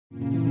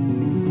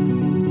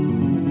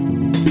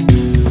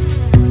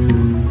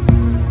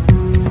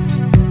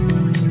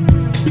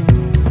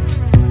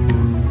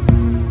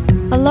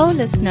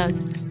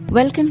listeners.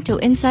 Welcome to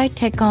Inside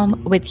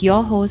TechComm with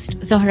your host,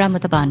 Zohra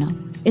Mutabana.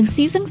 In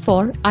Season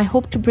 4, I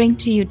hope to bring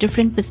to you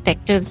different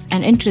perspectives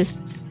and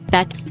interests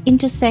that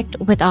intersect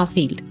with our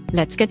field.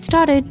 Let's get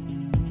started.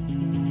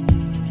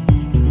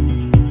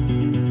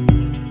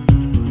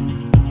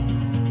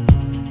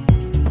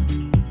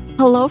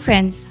 Hello,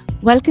 friends.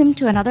 Welcome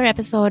to another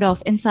episode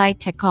of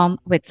Inside TechComm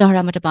with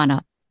Zohra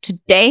Mutabana.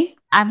 Today,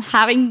 I'm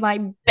having my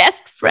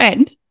best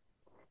friend,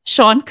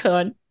 Sean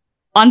Kern,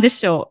 on the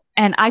show,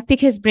 and I pick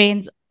his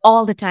brains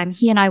all the time.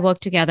 He and I work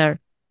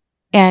together,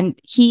 and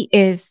he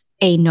is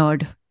a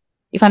nerd,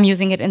 if I'm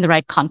using it in the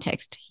right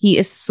context. He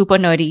is super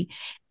nerdy,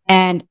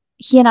 and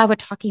he and I were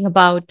talking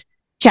about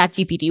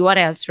ChatGPT. What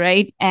else,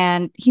 right?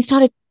 And he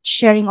started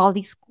sharing all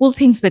these cool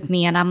things with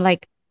me, and I'm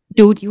like,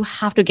 dude, you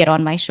have to get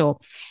on my show.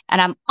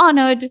 And I'm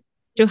honored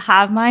to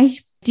have my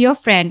dear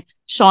friend,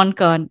 Sean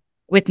Kern,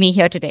 with me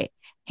here today.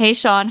 Hey,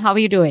 Sean, how are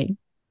you doing?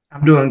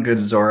 I'm doing good,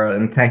 Zora,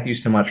 and thank you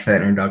so much for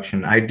that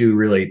introduction. I do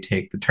really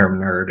take the term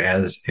nerd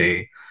as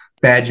a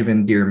badge of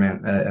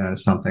endearment and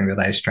something that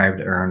I strive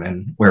to earn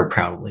and wear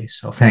proudly.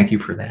 So thank you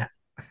for that.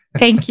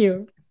 Thank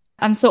you.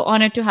 I'm so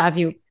honored to have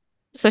you.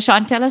 So,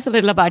 Sean, tell us a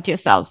little about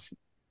yourself.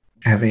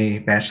 I have a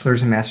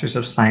bachelor's and master's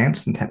of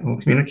science in technical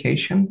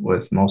communication,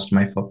 with most of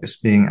my focus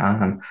being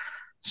on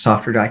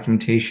software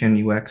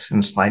documentation, UX,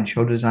 and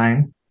slideshow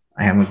design.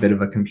 I am a bit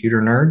of a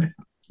computer nerd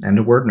and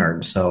a word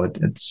nerd, so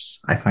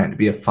I find it to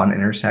be a fun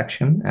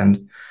intersection.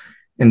 And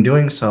in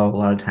doing so, a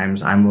lot of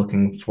times I'm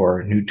looking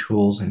for new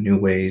tools and new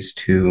ways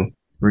to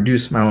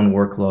reduce my own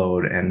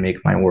workload and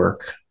make my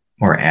work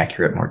more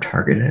accurate, more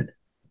targeted.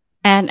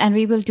 And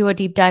we will do a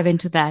deep dive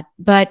into that.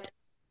 But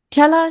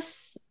tell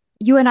us,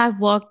 you and I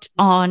worked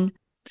on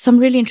some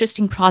really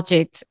interesting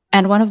projects.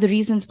 And one of the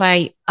reasons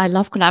why I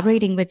love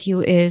collaborating with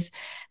you is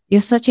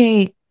you're such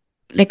a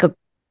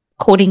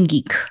coding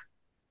geek,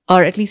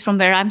 or at least from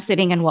where I'm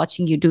sitting and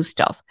watching you do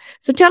stuff.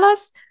 So tell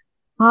us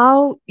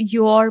how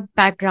your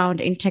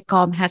background in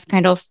TechComm has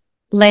kind of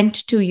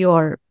lent to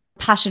your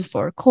passion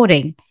for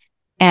coding,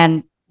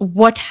 and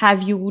what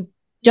have you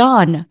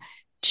done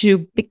to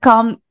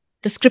become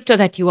the scripter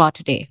that you are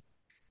today?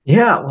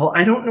 Yeah, well,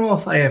 I don't know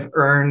if I have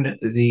earned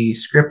the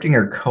scripting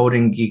or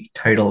coding geek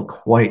title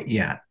quite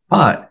yet,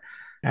 but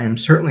I am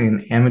certainly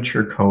an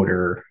amateur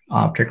coder,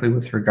 particularly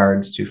with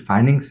regards to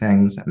finding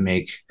things that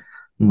make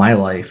my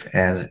life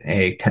as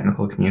a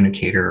technical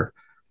communicator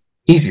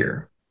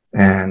easier.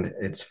 And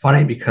it's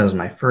funny because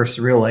my first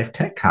real life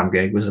tech comm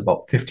gig was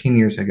about 15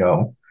 years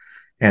ago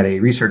at a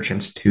research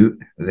institute.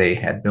 They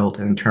had built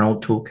an internal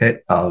toolkit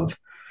of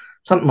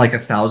something like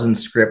 1,000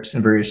 scripts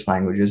in various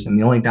languages, and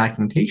the only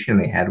documentation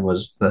they had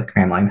was the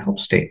command line help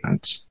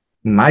statements.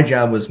 My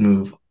job was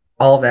move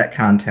all of that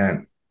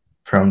content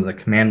from the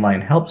command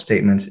line help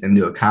statements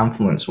into a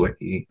Confluence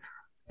wiki,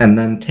 and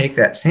then take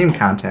that same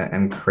content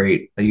and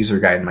create a user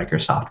guide in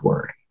Microsoft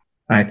Word.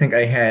 And I think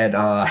I had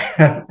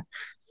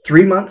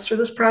 3 months for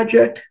this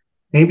project,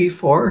 maybe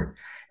 4.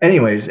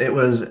 Anyways, it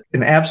was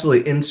an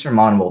absolutely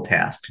insurmountable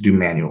task to do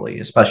manually,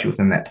 especially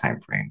within that time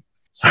frame.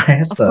 So I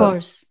asked Of the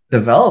course.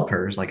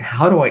 developers, like,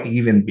 how do I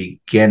even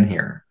begin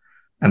here?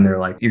 And they're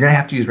like, you're going to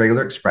have to use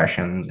regular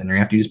expressions, and you're going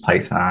to have to use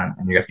Python,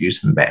 and you have to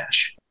use some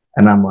Bash.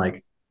 And I'm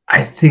like,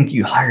 I think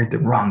you hired the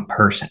wrong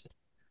person.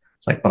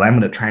 It's like, but I'm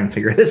going to try and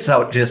figure this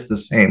out just the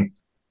same.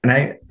 And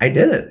I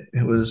did it.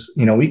 It was,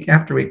 week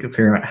after week of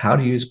figuring out how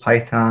to use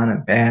Python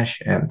and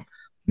Bash and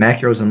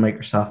macros in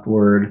Microsoft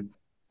Word,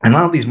 and a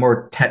lot of these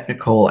more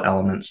technical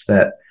elements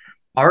that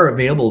are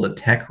available to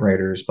tech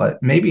writers,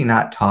 but maybe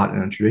not taught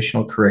in a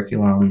traditional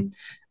curriculum.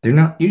 They're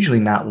not usually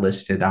not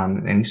listed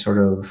on any sort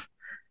of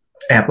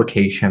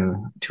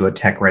application to a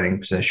tech writing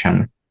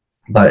position.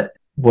 But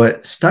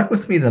what stuck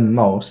with me the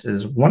most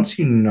is once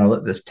you know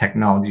that this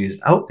technology is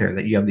out there,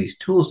 that you have these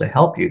tools to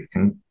help you that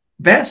can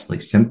vastly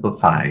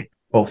simplify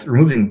both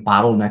removing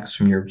bottlenecks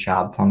from your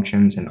job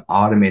functions and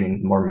automating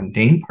the more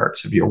mundane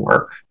parts of your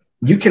work,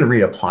 you can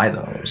reapply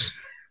those.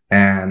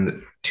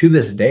 And to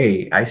this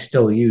day, I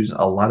still use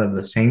a lot of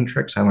the same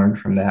tricks I learned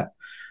from that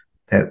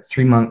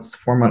 3-month,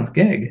 4-month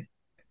gig.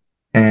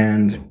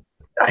 And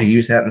I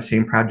use that in the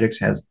same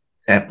projects as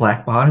at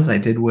Blackbaud as I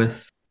did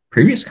with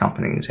previous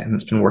companies, and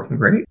it's been working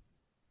great.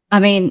 I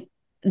mean,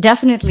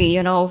 definitely,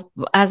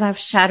 as I've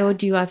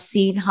shadowed you, I've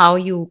seen how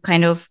you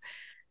kind of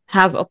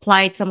have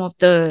applied some of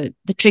the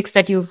tricks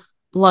that you've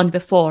learned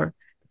before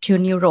to your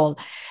new role.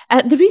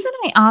 The reason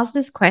I asked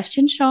this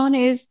question, Sean,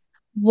 is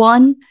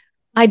one,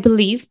 I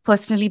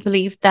personally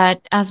believe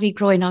that as we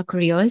grow in our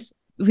careers,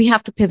 we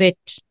have to pivot,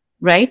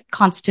 right?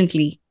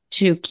 Constantly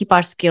to keep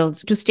our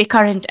skills, to stay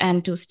current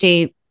and to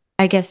stay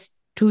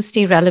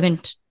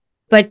relevant.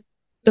 But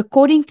the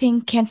coding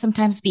thing can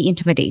sometimes be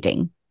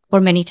intimidating for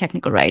many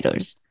technical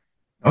writers.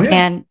 Oh, yeah.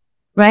 And,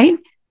 right?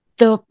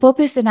 The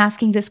purpose in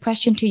asking this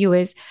question to you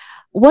is,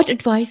 what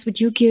advice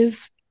would you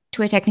give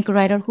to a technical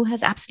writer who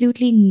has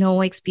absolutely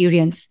no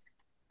experience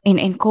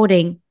in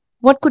coding?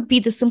 What could be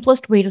the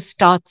simplest way to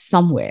start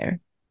somewhere?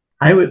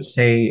 I would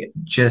say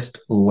just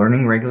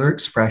learning regular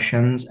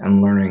expressions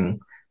and learning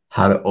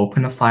how to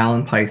open a file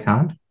in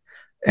Python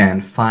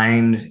and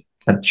find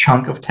a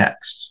chunk of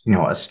text,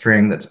 a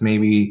string that's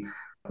maybe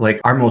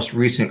like our most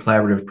recent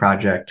collaborative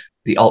project,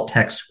 the alt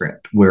text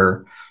script,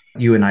 where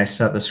you and I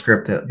set up a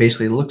script that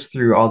basically looks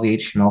through all the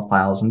HTML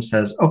files and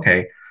says,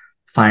 okay,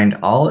 find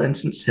all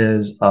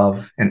instances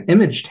of an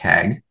image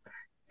tag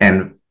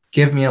and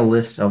give me a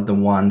list of the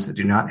ones that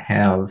do not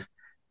have,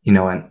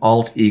 an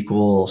alt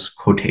equals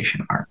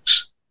quotation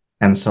marks.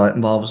 And so it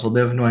involves a little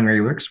bit of knowing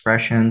regular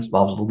expressions,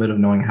 involves a little bit of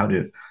knowing how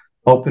to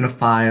open a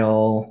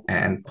file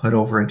and put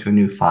over into a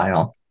new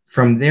file.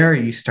 From there,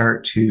 you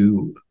start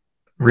to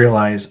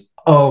realize,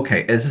 oh,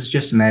 okay, this is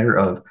just a matter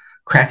of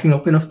cracking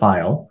open a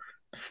file,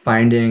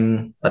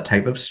 finding a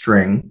type of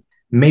string,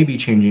 maybe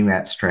changing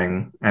that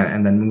string,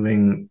 and then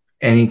moving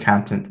any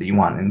content that you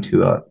want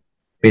into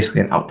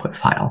basically an output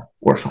file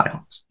or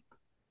files.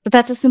 So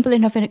that's a simple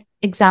enough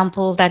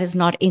example that is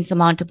not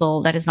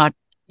insurmountable, that is not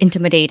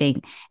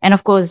intimidating. And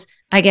of course,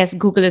 I guess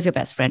Google is your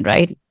best friend,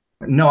 right?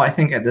 No, I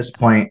think at this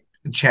point,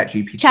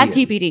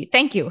 ChatGPT.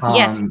 Thank you.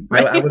 Yes.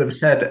 Right? I would have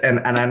said,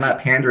 and I'm not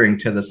pandering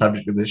to the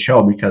subject of the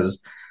show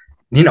because,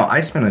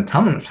 I spend a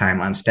ton of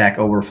time on Stack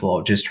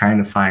Overflow just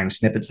trying to find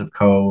snippets of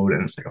code.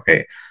 And it's like,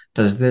 okay,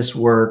 does this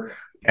work?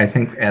 I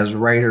think as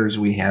writers,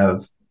 we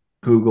have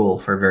Google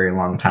for a very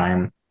long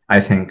time. I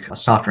think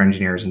software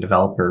engineers and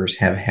developers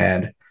have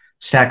had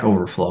Stack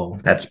Overflow.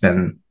 That's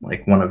been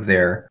like one of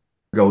their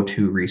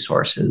go-to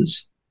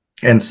resources.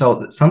 And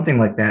so something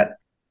like that,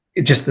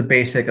 just the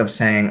basic of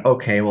saying,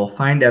 okay, well,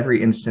 find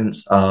every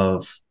instance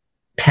of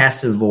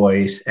passive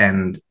voice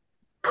and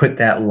put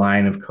that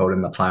line of code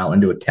in the file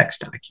into a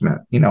text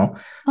document. Oh,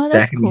 that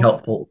that's can cool. be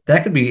helpful.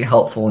 That could be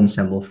helpful and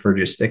simple for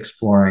just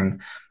exploring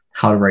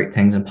how to write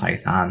things in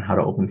Python, how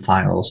to open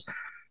files.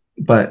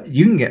 But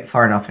you can get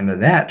far enough into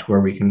that to where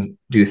we can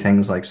do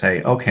things like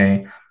say,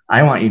 okay,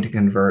 I want you to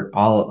convert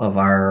all of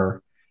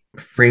our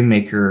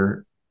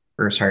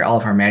all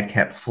of our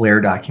Madcap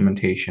Flare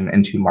documentation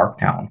into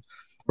Markdown,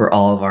 or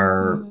all of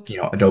our,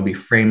 Adobe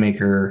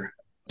FrameMaker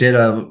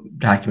data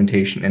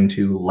documentation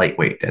into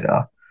lightweight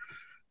data.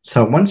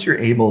 So once you're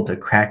able to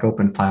crack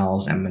open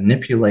files and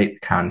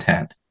manipulate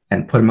content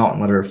and put them out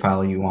in whatever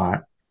file you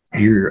want,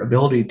 your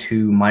ability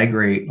to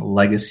migrate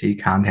legacy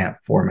content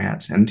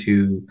formats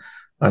into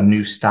a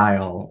new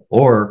style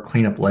or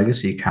clean up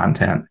legacy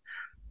content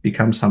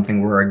becomes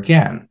something where,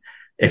 again,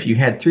 if you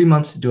had 3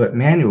 months to do it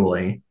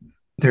manually,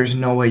 there's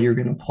no way you're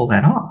going to pull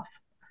that off.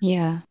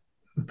 Yeah.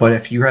 But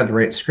if you have the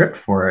right script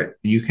for it,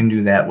 you can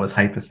do that with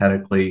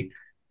hypothetically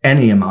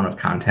any amount of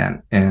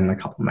content in a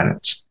couple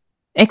minutes.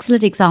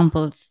 Excellent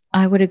examples.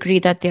 I would agree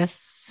that they're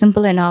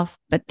simple enough,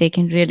 but they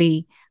can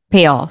really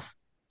pay off,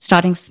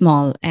 starting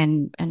small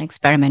and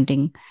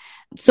experimenting.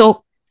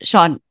 So,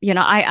 Sean,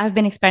 I've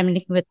been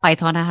experimenting with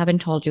Python. I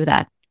haven't told you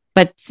that.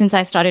 But since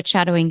I started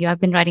shadowing you,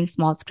 I've been writing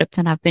small scripts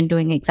and I've been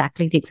doing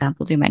exactly the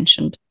examples you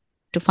mentioned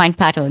to find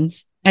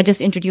patterns. I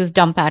just introduced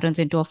dumb patterns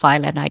into a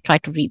file and I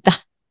tried to read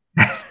that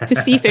to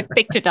see if it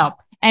picked it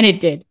up. And it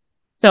did.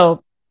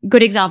 So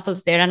good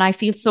examples there. And I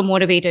feel so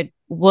motivated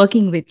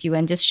working with you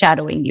and just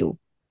shadowing you.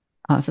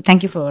 So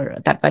thank you for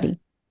that, buddy.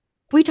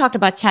 We talked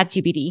about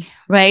ChatGPT,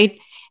 right?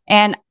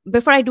 And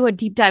before I do a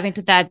deep dive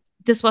into that,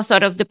 this was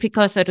sort of the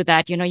precursor to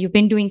that. You've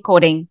been doing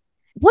coding.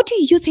 What do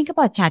you think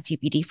about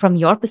ChatGPT from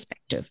your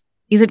perspective?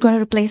 Is it going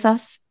to replace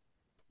us?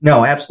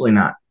 No, absolutely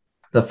not.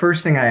 The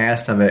first thing I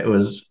asked of it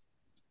was,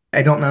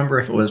 I don't remember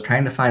if it was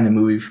trying to find a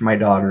movie for my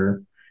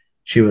daughter.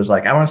 She was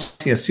like, I want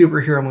to see a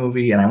superhero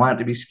movie and I want it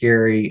to be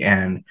scary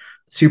and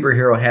the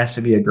superhero has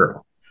to be a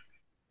girl.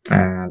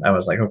 And I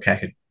was like, okay, I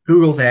could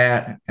Google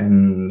that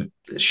and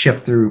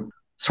sort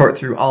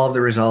through all of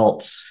the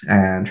results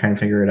and try and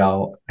figure it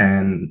out.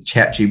 And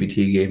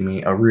ChatGPT gave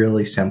me a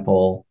really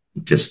simple,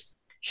 just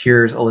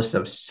here's a list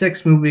of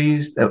 6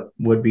 movies that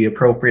would be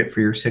appropriate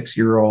for your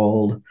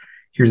 6-year-old.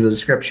 Here's the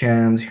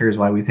descriptions. Here's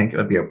why we think it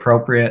would be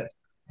appropriate.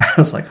 I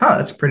was like,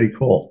 that's pretty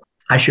cool.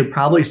 I should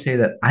probably say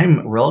that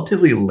I'm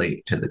relatively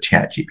late to the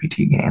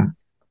ChatGPT game.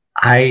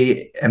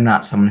 I am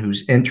not someone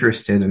who's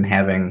interested in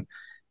having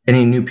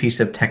any new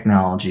piece of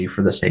technology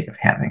for the sake of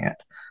having it.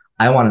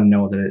 I want to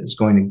know that it is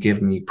going to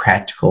give me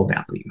practical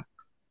value.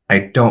 I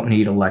don't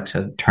need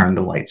Alexa to turn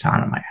the lights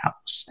on in my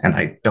house, and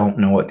I don't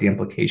know what the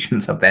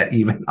implications of that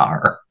even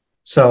are.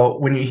 So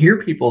when you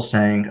hear people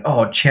saying,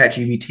 oh,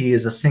 ChatGPT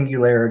is a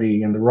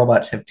singularity and the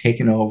robots have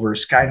taken over,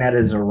 Skynet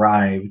has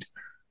arrived,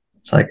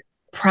 it's like,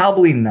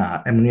 probably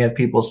not. And when you have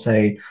people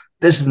say,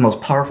 this is the most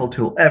powerful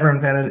tool ever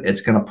invented,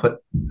 it's going to put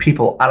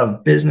people out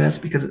of business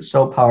because it's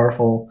so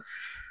powerful.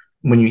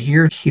 When you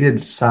hear heated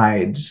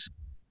sides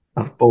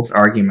of both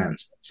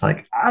arguments, it's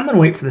like, I'm going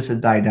to wait for this to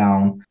die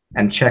down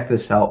and check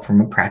this out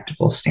from a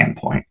practical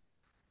standpoint.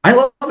 I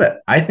love it.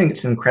 I think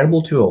it's an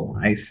incredible tool.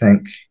 I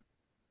think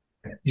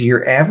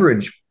your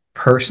average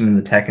person in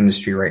the tech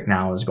industry right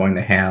now is going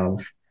to have,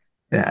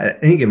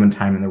 at any given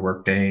time in their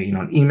workday,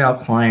 an email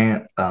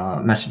client,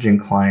 messaging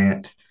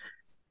client,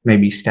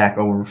 maybe Stack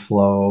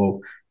Overflow,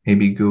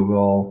 maybe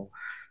Google.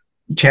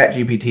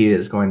 ChatGPT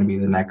is going to be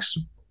the next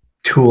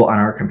tool on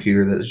our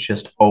computer that is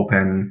just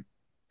open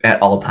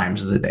at all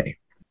times of the day.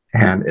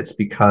 And it's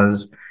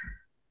because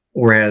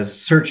Whereas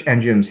search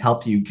engines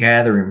help you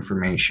gather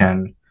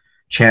information,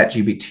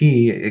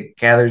 ChatGPT, it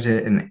gathers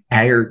it and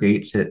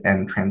aggregates it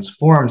and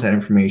transforms that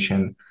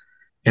information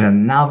in a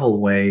novel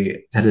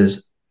way that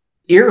is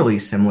eerily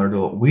similar to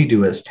what we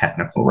do as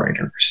technical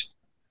writers,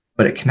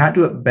 but it cannot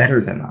do it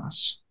better than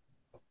us.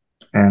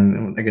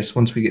 And I guess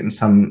once we get in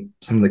some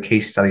of the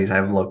case studies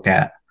I've looked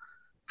at,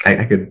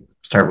 I could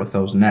start with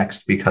those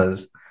next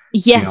because,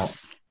 you know,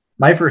 Yes.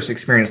 my first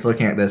experience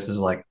looking at this is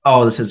like,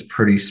 oh, this is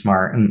pretty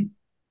smart. And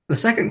the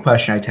second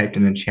question I typed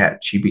in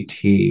chat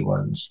GPT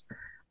was,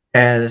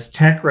 as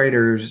tech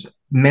writers,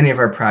 many of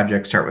our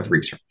projects start with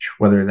research,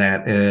 whether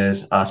that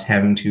is us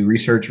having to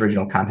research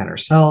original content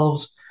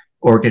ourselves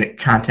or get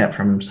content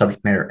from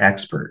subject matter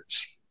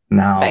experts.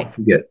 Now, Right. if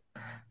we get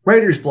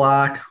writer's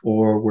block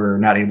or we're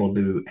not able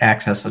to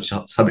access such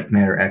a subject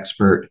matter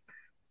expert,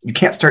 you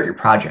can't start your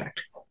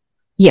project.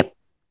 Yep.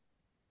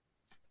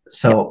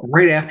 So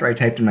right after I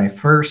typed in my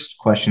first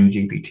question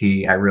to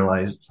GPT, I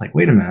realized it's like,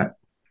 wait a minute,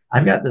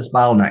 I've got this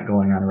bottleneck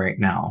going on right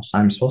now. So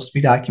I'm supposed to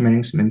be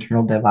documenting some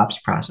internal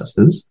DevOps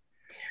processes.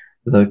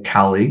 The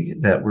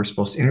colleague that we're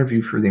supposed to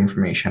interview for the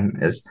information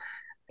is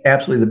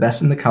absolutely the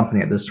best in the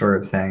company at this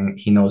sort of thing.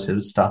 He knows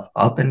his stuff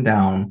up and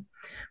down.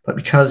 But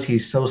because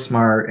he's so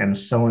smart and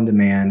so in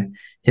demand,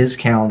 his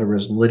calendar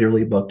was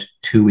literally booked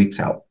 2 weeks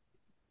out.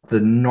 The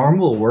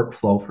normal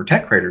workflow for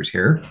tech writers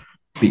here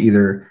be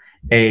either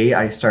A,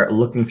 I start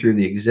looking through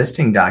the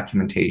existing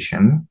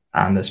documentation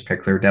on this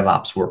particular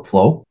DevOps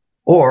workflow,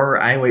 or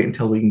I wait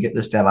until we can get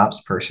this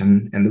DevOps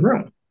person in the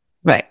room.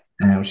 Right.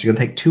 And it was going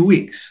to take 2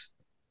 weeks.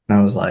 And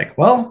I was like,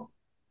 well,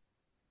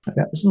 I've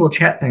got this little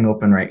chat thing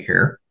open right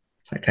here.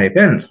 So I type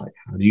in, it's like,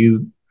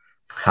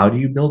 how do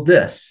you build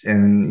this?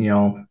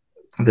 And,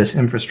 this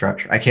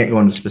infrastructure. I can't go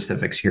into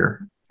specifics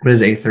here. It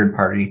is a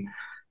third-party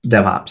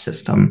DevOps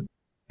system.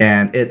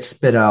 And it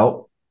spit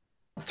out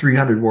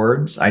 300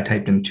 words. I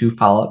typed in 2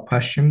 follow-up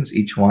questions.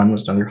 Each one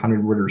was another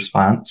 100-word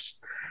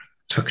response.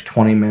 Took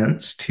 20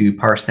 minutes to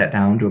parse that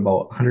down to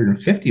about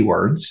 150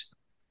 words.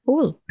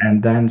 Cool.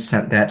 And then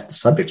sent that to the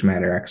subject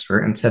matter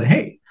expert and said,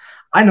 hey,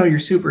 I know you're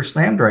super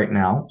slammed right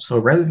now. So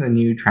rather than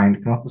you trying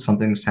to come up with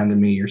something to send to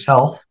me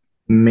yourself,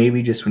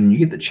 maybe just when you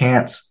get the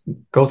chance,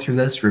 go through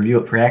this, review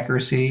it for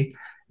accuracy.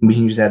 And we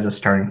can use that as a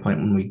starting point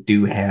when we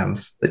do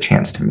have the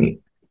chance to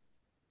meet.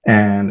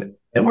 And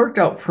it worked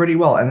out pretty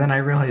well. And then I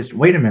realized,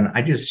 wait a minute,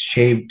 I just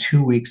shaved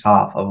 2 weeks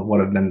off of what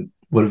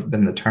would have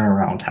been the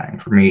turnaround time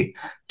for me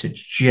to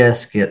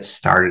just get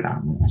started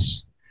on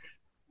this.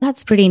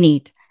 That's pretty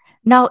neat.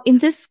 Now, in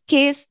this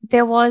case,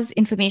 there was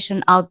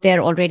information out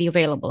there already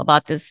available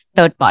about this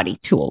third-party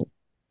tool.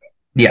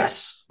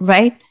 Yes.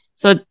 Right?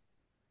 So,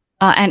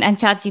 and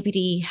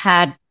ChatGPT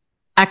had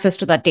access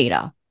to that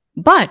data.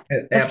 But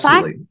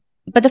absolutely.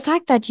 The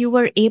fact that you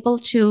were able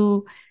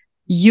to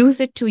use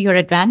it to your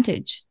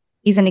advantage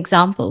is an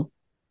example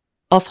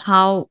of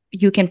how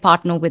you can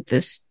partner with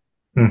this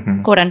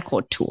quote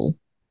unquote tool.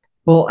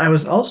 Well, I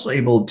was also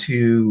able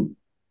to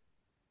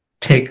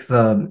take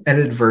the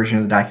edited version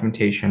of the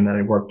documentation that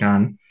I worked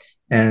on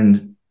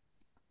and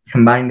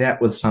combine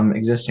that with some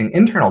existing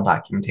internal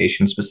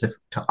documentation specific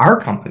to our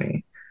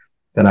company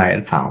that I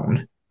had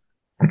found.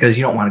 Because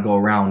you don't want to go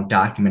around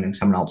documenting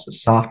someone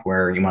else's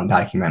software. You want to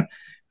document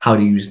how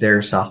to use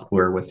their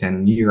software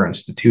within your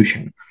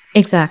institution.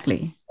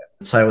 Exactly.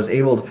 So I was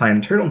able to find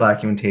internal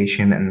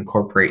documentation and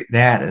incorporate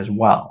that as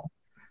well.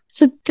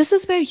 So this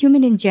is where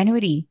human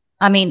ingenuity,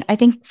 I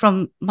think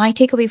from my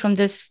takeaway from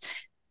this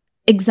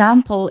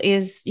example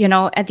is,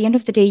 at the end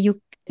of the day,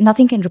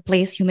 nothing can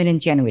replace human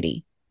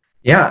ingenuity.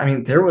 Yeah,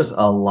 there was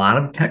a lot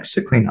of text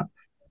to clean up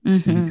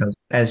because,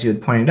 as you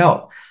had pointed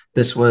out,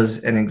 this was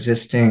an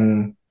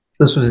existing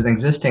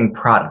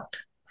product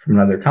from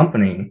another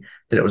company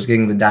that it was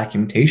getting the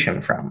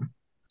documentation from.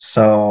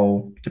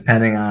 So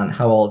depending on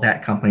how well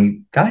that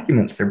company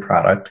documents their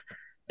product,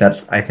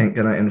 that's, I think,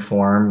 going to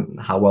inform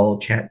how well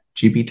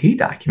ChatGPT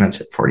documents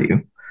it for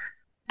you.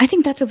 I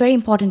think that's a very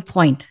important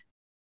point.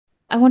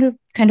 I want to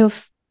kind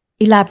of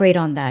elaborate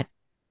on that.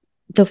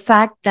 The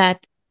fact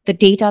that the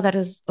data that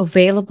is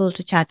available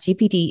to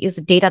ChatGPT is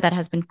the data that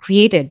has been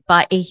created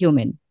by a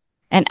human.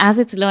 And as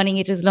it's learning,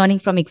 it is learning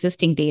from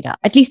existing data,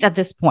 at least at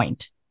this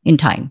point in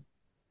time.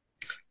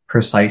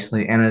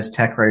 Precisely. And as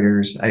tech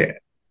writers,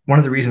 one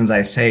of the reasons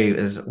I say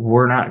is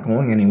we're not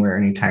going anywhere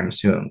anytime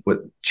soon. What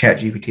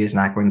ChatGPT is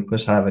not going to put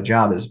us out of a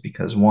job is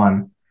because,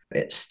 one,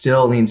 it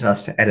still needs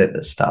us to edit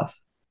this stuff.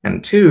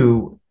 And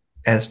two,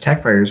 as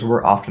tech writers,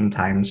 we're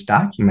oftentimes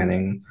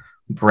documenting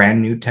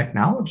brand new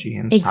technology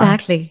and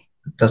exactly.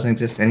 It doesn't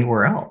exist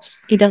anywhere else.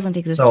 It doesn't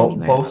exist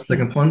anywhere else. So both the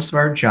components of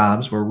our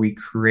jobs where we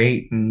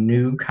create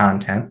new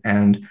content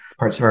and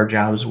parts of our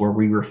jobs where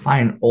we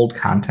refine old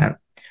content,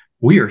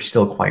 we are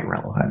still quite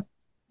relevant.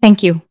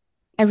 Thank you.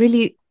 I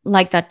really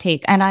like that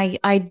take. And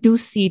I do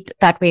see it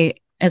that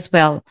way as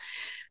well.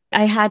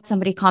 I had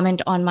somebody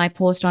comment on my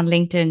post on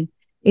LinkedIn.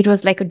 It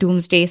was like a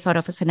doomsday sort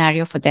of a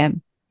scenario for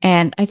them.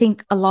 And I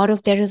think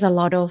there is a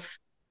lot of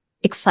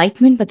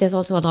excitement, but there's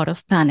also a lot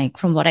of panic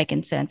from what I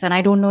can sense. And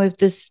I don't know if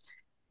this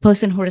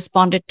person who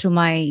responded to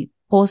my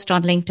post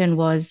on LinkedIn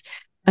was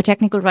a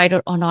technical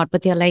writer or not,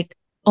 but they're like,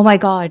 oh my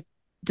God,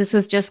 this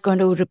is just going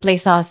to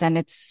replace us and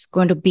it's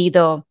going to be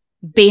the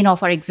bane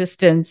of our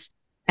existence.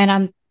 And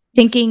I'm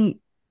thinking,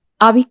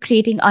 are we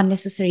creating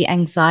unnecessary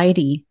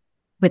anxiety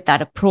with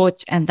that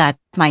approach and that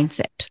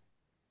mindset?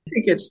 I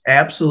think it's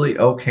absolutely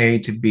okay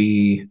to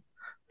be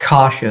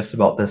cautious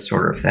about this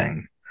sort of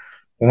thing.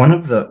 One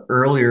of the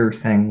earlier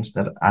things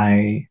that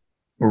I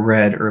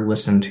read or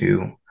listened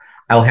to,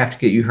 I'll have to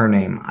get you her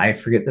name. I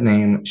forget the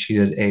name. She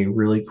did a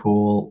really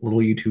cool little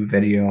YouTube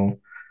video,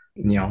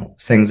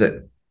 things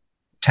that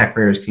tech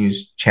writers can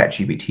use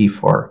ChatGPT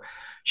for.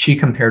 She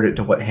compared it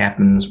to what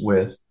happens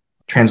with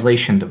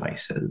translation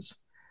devices,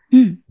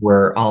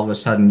 where all of a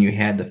sudden you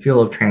had the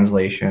field of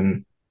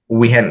translation.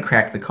 We hadn't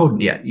cracked the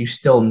code yet. You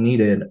still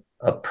needed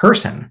a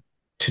person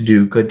to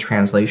do good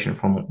translation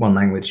from one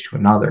language to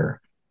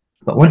another.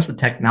 But once the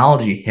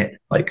technology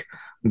hit like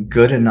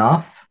good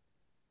enough,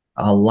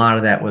 a lot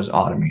of that was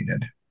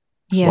automated.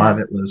 Yeah. A lot of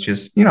it was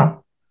just,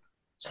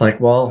 it's like,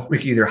 well, we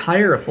could either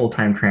hire a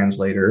full-time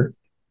translator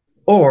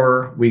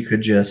or we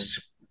could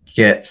just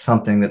get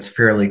something that's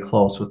fairly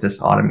close with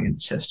this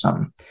automated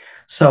system.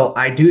 So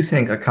I do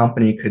think a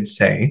company could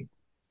say,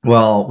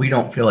 well, we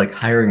don't feel like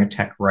hiring a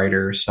tech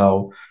writer,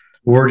 so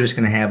we're just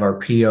going to have our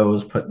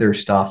POs put their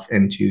stuff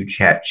into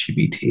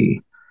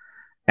ChatGPT.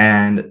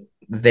 And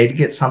they'd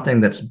get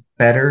something that's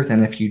better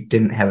than if you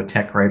didn't have a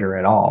tech writer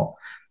at all.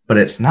 But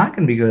it's not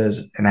going to be good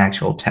as an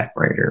actual tech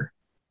writer.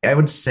 I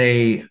would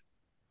say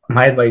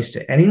my advice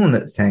to anyone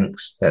that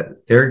thinks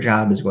that their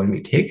job is going to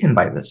be taken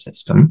by the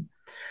system,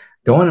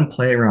 go in and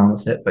play around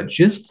with it, but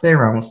just play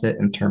around with it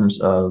in terms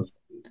of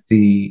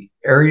the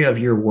area of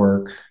your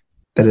work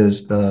that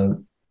is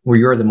where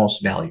you're the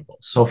most valuable.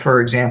 So for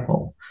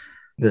example,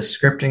 the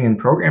scripting and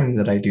programming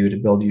that I do to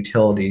build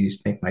utilities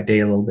to make my day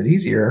a little bit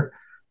easier,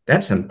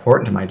 that's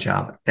important to my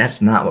job.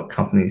 That's not what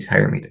companies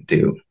hire me to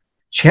do.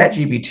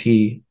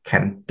 ChatGPT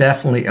can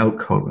definitely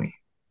outcode me,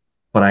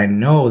 but I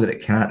know that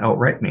it cannot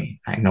outwrite me.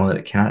 I know that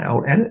it cannot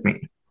out-edit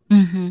me.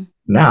 Mm-hmm.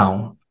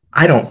 Now,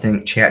 I don't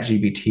think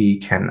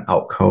ChatGPT can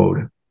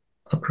outcode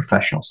a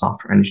professional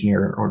software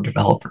engineer or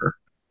developer,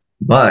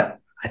 but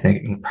I think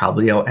it can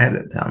probably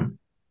out-edit them.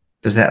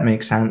 Does that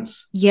make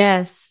sense?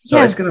 Yes.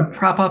 So it's going to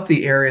prop up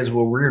the areas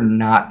where we're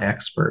not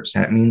experts.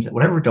 And it means that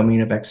whatever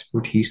domain of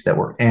expertise that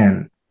we're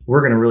in,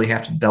 we're going to really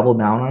have to double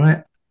down on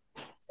it.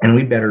 And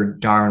we better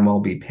darn well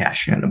be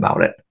passionate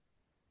about it,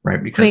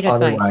 right? Because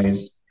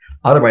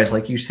otherwise,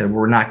 like you said,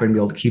 we're not going to be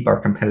able to keep our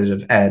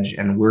competitive edge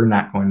and we're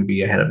not going to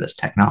be ahead of this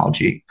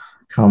technology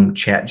come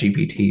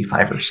ChatGPT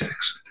 5 or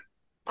 6.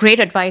 Great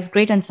advice,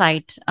 great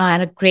insight,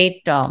 and a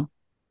great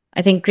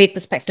great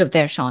perspective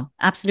there, Sean.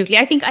 Absolutely.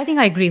 I think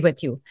I agree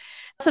with you.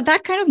 So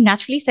that kind of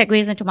naturally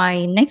segues into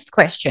my next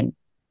question.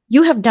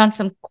 You have done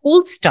some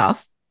cool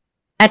stuff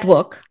at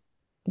work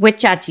with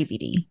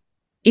ChatGPT.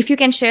 If you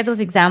can share those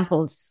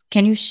examples,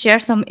 can you share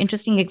some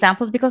interesting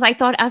examples? Because I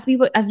thought as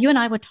you and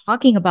I were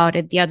talking about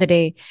it the other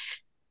day,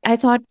 I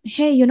thought,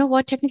 hey, you know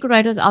what? Technical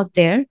writers out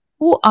there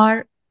who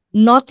are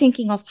not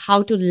thinking of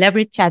how to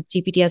leverage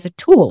ChatGPT as a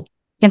tool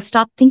can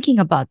start thinking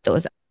about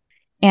those.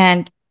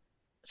 And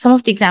some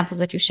of the examples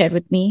that you shared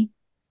with me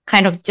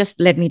kind of just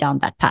led me down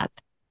that path.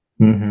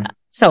 Mm-hmm.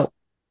 So,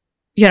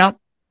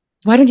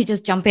 why don't you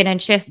just jump in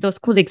and share those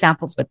cool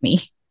examples with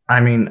me? I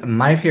mean,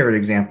 my favorite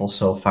example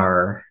so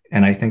far,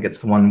 and I think it's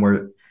the one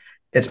where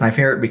it's my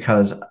favorite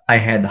because I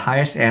had the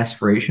highest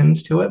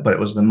aspirations to it, but it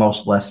was the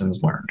most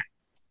lessons learned.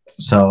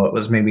 So it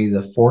was maybe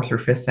the fourth or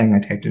fifth thing I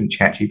typed in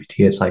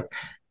ChatGPT. It's like,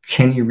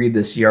 can you read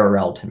this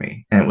URL to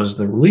me? And it was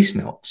the release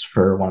notes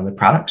for one of the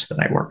products that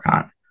I work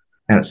on.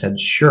 And it said,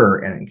 sure.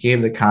 And it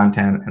gave the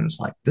content. And it's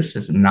like, this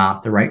is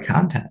not the right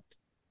content.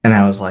 And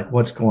I was like,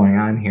 what's going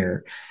on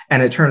here?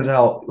 And it turns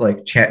out like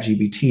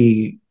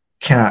ChatGPT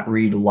cannot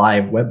read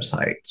live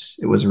websites.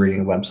 It was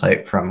reading a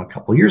website from a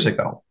couple years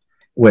ago,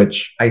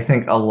 which I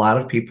think a lot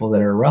of people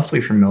that are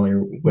roughly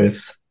familiar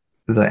with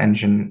the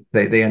engine,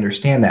 they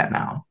understand that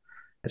now.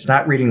 It's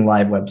not reading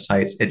live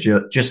websites. It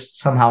just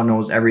somehow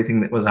knows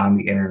everything that was on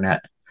the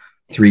internet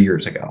 3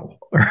 years ago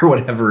or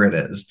whatever it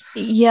is.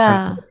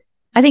 Yeah.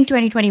 I think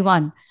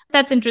 2021.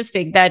 That's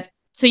interesting.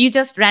 So you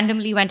just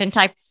randomly went and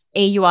typed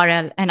a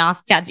URL and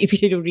asked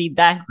ChatGPT to read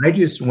that. I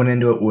just went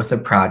into it with a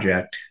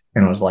project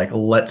and was like,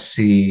 let's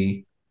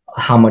see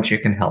how much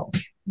it can help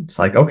me. It's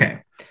like, okay,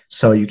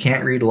 so you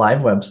can't read live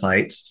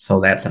websites, so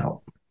that's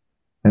out.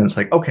 And it's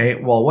like, okay,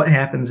 well, what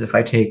happens if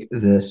I take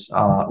this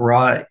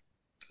raw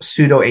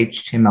pseudo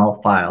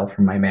HTML file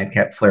from my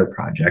Madcap Flare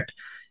project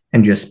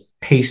and just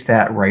paste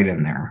that right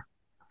in there?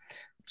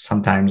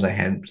 Sometimes I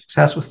had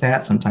success with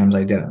that. Sometimes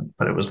I didn't.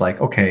 But it was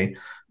like, okay,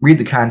 read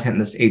the content in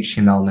this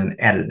HTML and then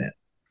edit it.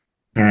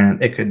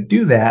 And it could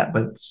do that,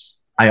 but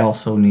I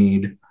also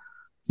need,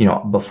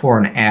 before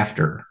and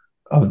after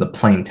of the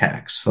plain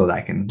text so that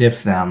I can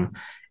diff them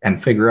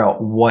and figure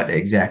out what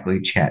exactly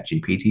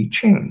ChatGPT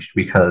changed,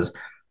 because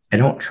I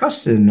don't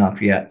trust it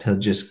enough yet to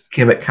just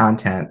give it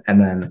content and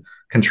then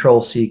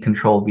Control-C,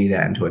 Control-V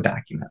that into a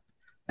document.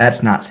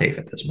 That's not safe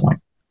at this point.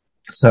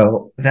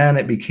 So then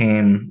it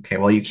became, okay,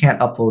 well, you can't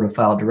upload a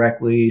file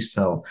directly.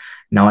 So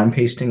now I'm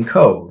pasting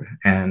code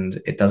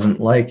and it doesn't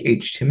like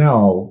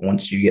HTML.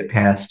 Once you get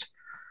past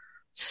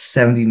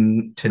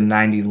 70 to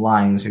 90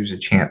 lines, there's a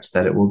chance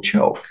that it will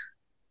choke.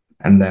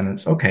 And then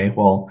it's okay,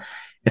 well,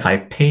 if I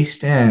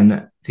paste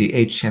in the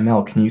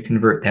HTML, can you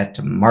convert that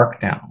to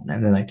Markdown?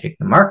 And then I take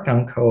the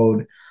Markdown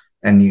code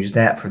and use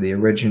that for the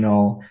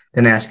original,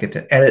 then ask it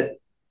to edit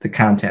the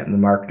content in the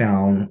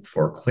Markdown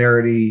for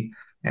clarity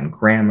and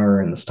grammar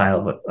and the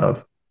style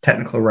of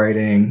technical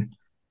writing,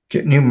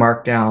 get new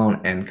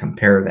Markdown and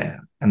compare that.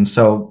 And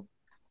so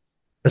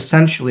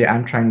essentially,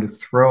 I'm trying to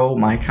throw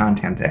my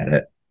content at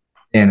it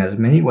in as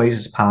many ways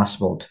as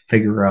possible to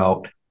figure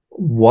out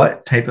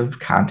what type of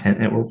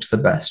content it works the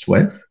best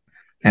with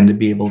and to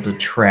be able to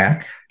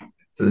track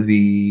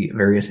the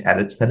various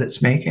edits that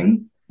it's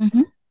making.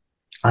 Mm-hmm.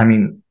 I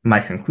mean, my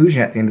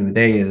conclusion at the end of the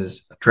day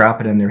is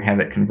drop it in there, have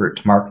it convert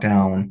to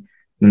Markdown,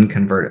 then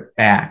convert it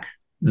back.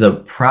 The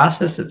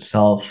process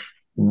itself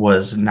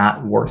was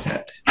not worth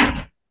it.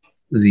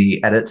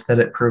 The edits that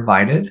it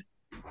provided,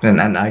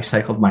 and I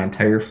cycled my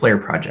entire Flare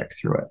project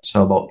through it.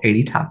 So about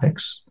 80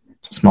 topics,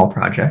 small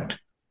project.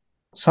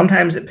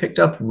 Sometimes it picked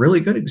up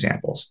really good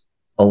examples.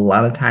 A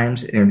lot of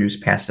times it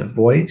introduced passive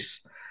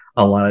voice.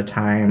 A lot of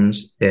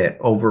times it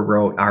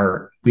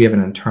overwrote we have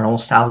an internal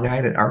style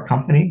guide at our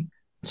company.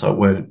 So it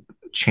would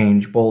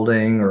change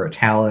bolding or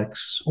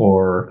italics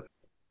or,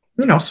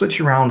 switch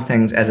around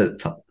things as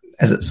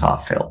it saw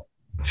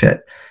fit.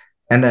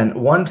 And then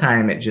one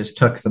time it just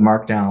took the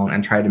Markdown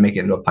and tried to make it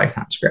into a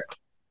Python script.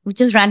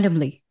 Just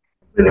randomly.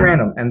 Really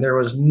random. And there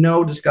was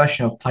no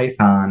discussion of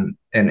Python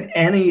in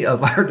any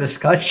of our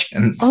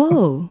discussions.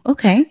 Oh,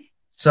 okay.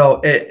 So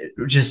it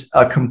just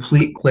a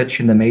complete glitch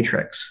in the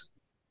matrix.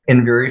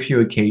 In very few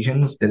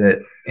occasions did it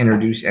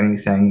introduce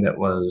anything that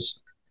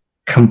was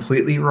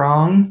completely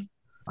wrong.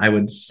 I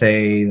would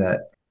say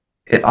that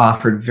it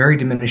offered very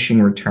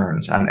diminishing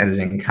returns on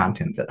editing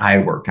content that I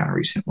worked on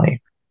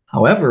recently.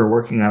 However,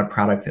 working on a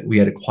product that we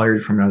had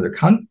acquired from another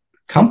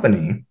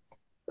company,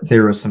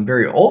 there was some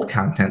very old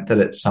content that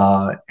it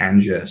saw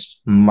and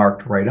just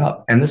marked right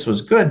up. And this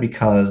was good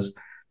because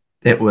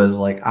it was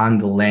like on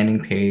the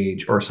landing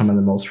page or some of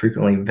the most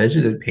frequently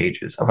visited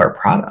pages of our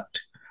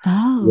product,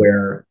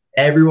 where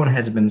everyone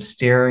has been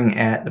staring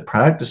at the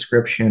product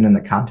description and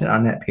the content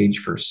on that page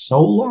for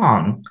so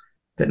long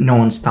that no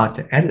one's thought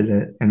to edit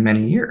it in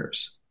many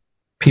years.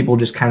 People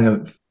just kind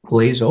of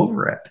glaze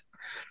over it.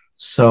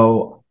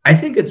 So I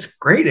think it's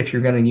great if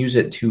you're going to use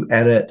it to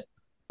edit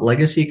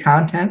legacy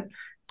content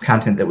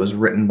that was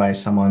written by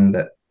someone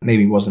that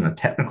maybe wasn't a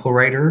technical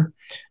writer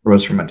or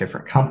was from a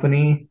different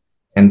company,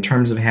 in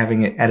terms of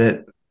having it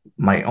edit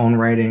my own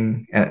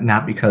writing, and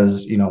not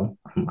because, I'm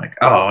like,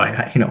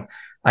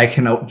 I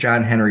can out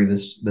John Henry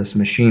this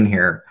machine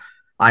here.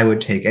 I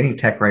would take any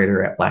tech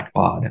writer at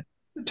Blackbaud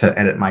to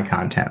edit my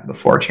content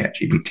before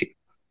ChatGPT,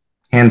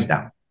 hands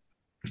down.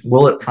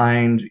 Will it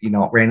find,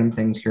 random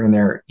things here and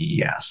there?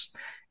 Yes.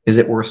 Is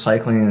it worth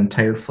cycling an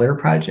entire Flare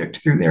project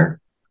through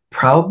there?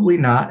 Probably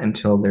not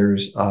until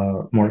there's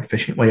a more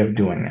efficient way of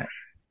doing it.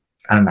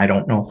 And I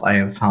don't know if I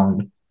have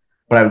found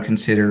what I would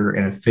consider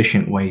an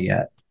efficient way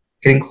yet.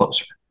 Getting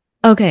closer.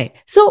 Okay.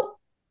 So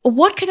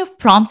what kind of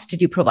prompts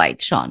did you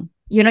provide, Sean?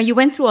 You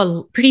went through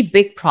a pretty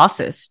big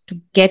process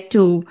to get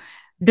to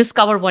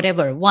discover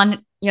whatever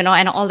one,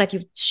 and all that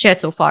you've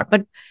shared so far.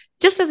 But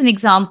just as an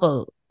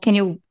example, can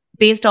you,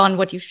 based on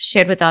what you've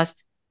shared with us,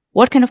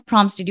 what kind of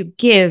prompts did you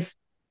give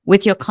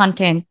with your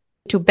content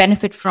to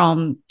benefit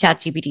from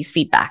ChatGPT's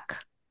feedback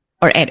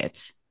or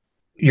edits?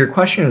 Your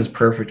question is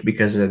perfect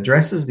because it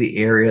addresses the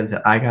area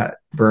that I got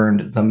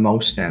burned the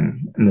most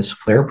in this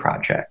Flare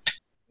project.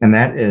 And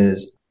that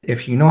is,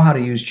 if you know how to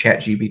use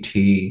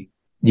ChatGPT,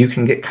 you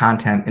can get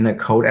content in a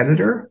code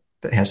editor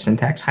that has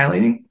syntax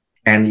highlighting,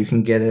 and you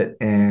can get it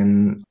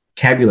in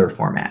tabular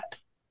format.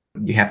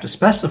 You have to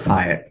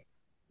specify it.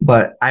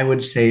 But I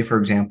would say, for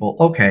example,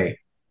 okay,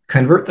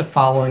 convert the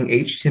following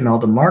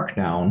HTML to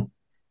Markdown,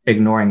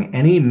 ignoring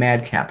any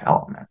madcap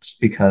elements,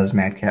 because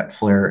madcap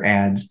Flare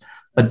adds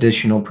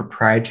additional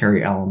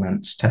proprietary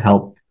elements to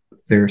help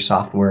their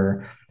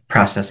software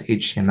process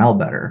HTML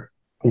better.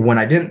 When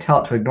I didn't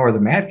tell it to ignore the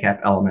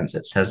madcap elements,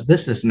 it says,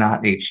 this is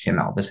not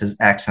HTML, this is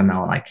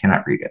XML, and I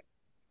cannot read it,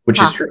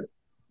 which is true.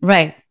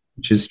 Right.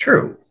 Which is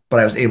true. But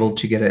I was able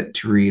to get it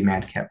to read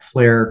madcap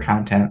Flare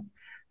content,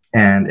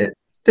 and it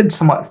did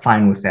somewhat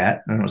fine with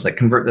that. And it was like,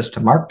 convert this to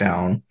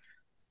Markdown,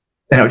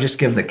 and it would just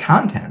give the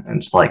content.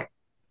 And it's like,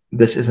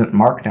 this isn't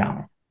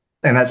Markdown.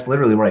 And that's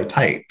literally what I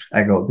typed.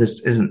 I go,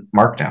 this isn't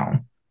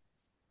Markdown.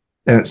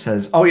 And it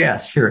says, oh,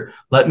 yes, here,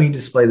 let me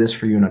display this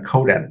for you in a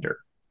code editor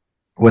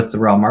with the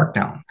raw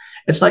Markdown.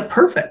 It's like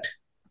perfect.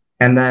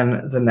 And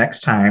then the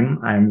next time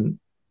I'm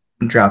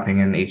dropping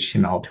in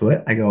HTML to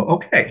it, I go,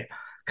 okay,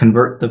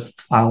 convert the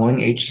following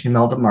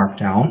HTML to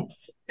Markdown,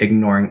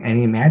 ignoring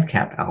any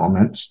madcap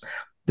elements,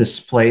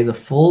 display the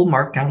full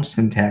Markdown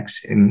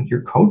syntax in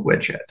your code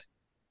widget.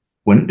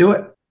 Wouldn't do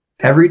it.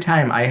 Every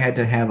time I had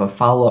to have a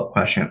follow-up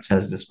question that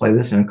says, display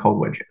this in a code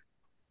widget.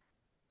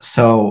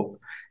 So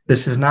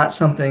This is not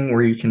something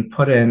where you can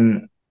put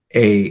in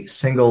a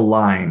single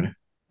line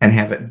and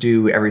have it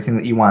do everything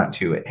that you want it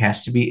to. It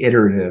has to be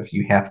iterative.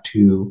 You have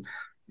to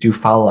do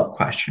follow-up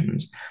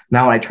questions.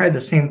 Now, when I tried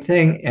the same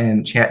thing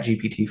in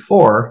ChatGPT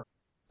 4,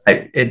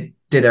 it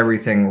did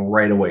everything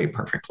right away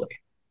perfectly.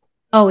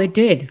 Oh, it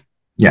did.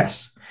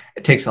 Yes,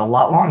 it takes a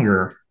lot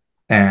longer,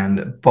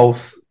 and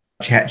both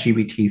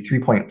ChatGPT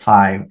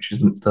 3.5, which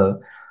is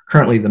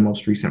currently the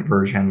most recent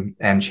version,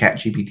 and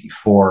ChatGPT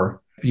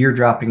 4, if you're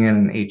dropping in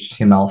an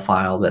HTML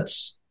file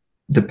that's,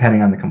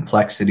 depending on the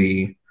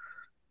complexity,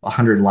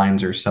 100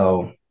 lines or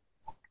so,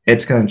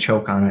 it's going to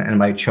choke on it. And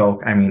by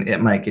choke, I mean it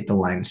might get to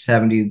line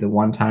 70 the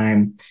one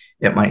time,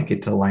 it might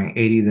get to line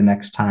 80 the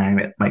next time,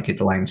 it might get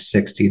to line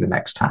 60 the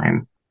next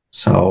time.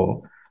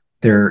 So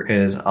there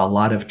is a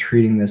lot of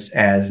treating this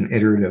as an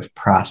iterative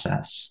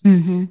process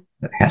Mm-hmm.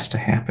 that has to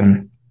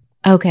happen.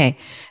 Okay.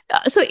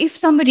 So if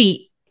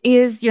somebody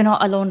is,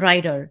 a lone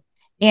rider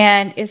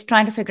and is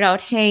trying to figure out,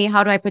 hey,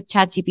 how do I put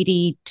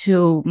ChatGPT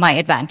to my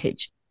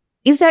advantage?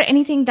 Is there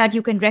anything that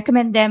you can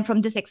recommend them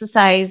from this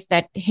exercise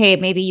that, hey,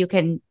 maybe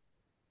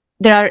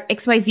there are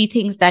XYZ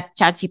things that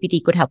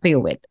ChatGPT could help you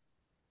with?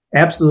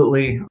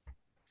 Absolutely.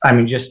 I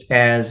mean, just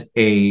as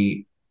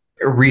a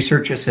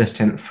research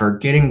assistant for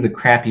getting the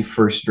crappy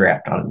first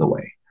draft out of the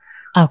way.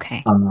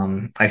 Okay.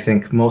 I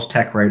think most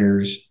tech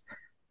writers,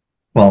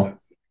 well,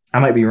 I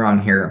might be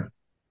wrong here.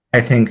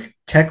 I think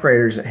tech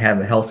writers that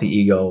have a healthy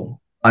ego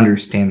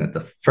understand that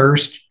the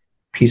first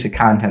piece of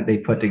content they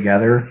put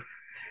together,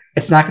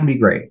 it's not going to be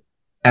great.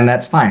 And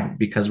that's fine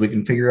because we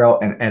can figure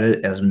out and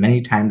edit as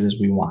many times as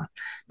we want.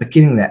 But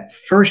getting that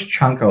first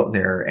chunk out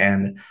there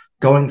and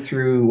going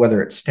through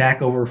whether it's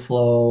Stack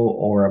Overflow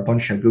or a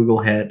bunch of Google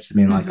hits, I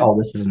mean, like, oh,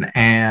 this is an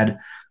ad.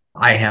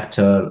 I have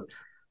to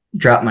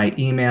drop my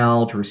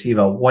email to receive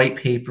a white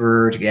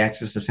paper to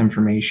access this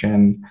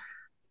information.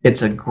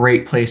 It's a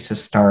great place to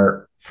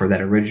start for that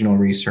original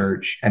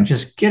research and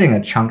just getting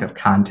a chunk of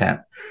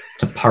content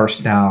to parse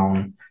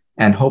down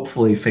and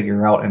hopefully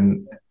figure out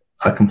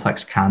a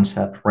complex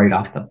concept right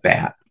off the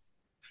bat.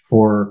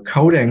 For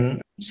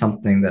coding,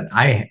 something that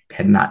I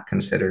had not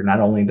considered, not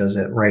only does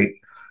it write,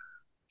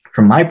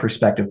 from my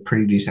perspective,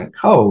 pretty decent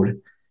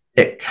code,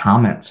 it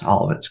comments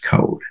all of its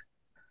code.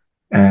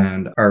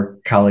 And our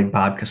colleague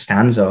Bob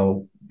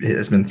Costanzo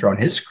has been throwing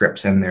his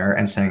scripts in there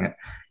and saying,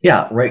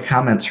 yeah, write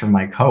comments for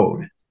my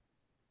code.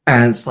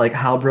 And it's like,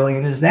 how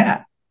brilliant is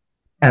that?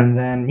 And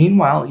then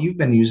meanwhile, you've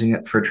been using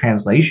it for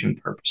translation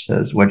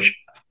purposes, which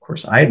of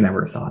course I had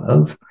never thought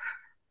of.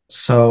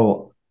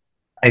 So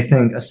I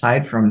think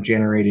aside from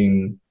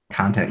generating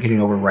content,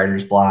 getting over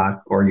writer's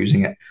block or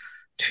using it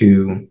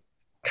to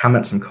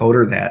comment some code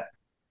or that,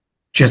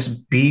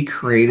 just be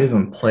creative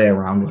and play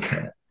around with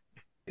it.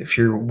 If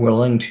you're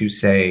willing to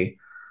say,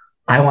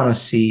 I want to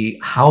see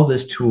how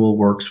this tool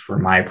works for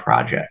my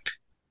project,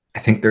 I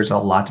think there's a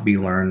lot to be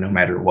learned no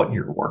matter what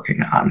you're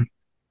working on.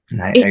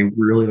 And I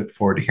really look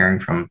forward to hearing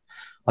from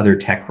other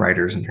tech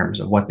writers in terms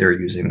of what they're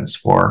using this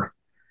for.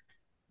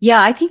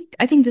 Yeah, I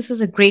think this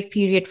is a great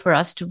period for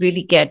us to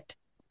really get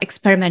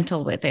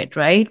experimental with it,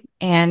 right?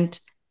 And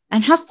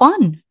have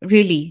fun,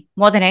 really,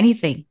 more than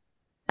anything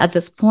at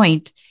this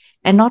point,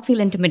 and not feel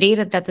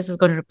intimidated that this is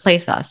going to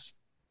replace us.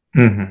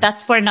 Mm-hmm.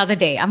 That's for another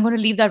day. I'm going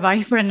to leave that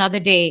worry for another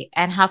day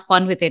and have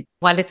fun with it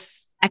while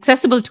it's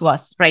accessible to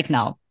us right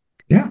now.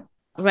 Yeah.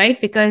 Right?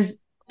 Because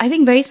I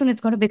think very soon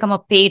it's going to become a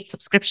paid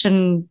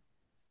subscription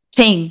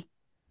thing,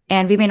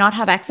 and we may not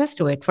have access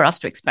to it for us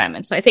to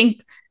experiment. So I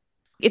think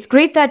it's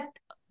great that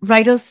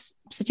writers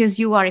such as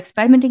you are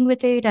experimenting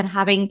with it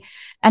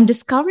and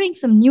discovering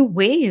some new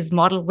ways,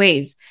 model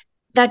ways.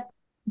 That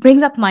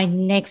brings up my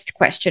next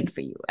question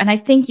for you. And I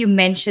think you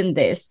mentioned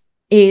this,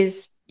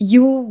 is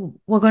you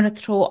were going to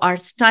throw our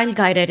style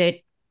guide at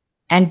it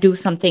and do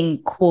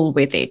something cool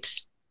with it.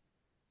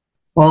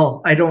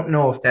 Well, I don't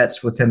know if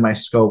that's within my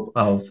scope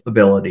of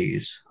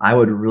abilities. I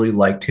would really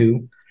like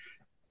to.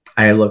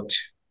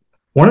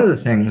 One of the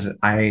things that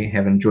I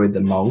have enjoyed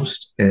the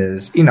most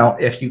is,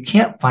 if you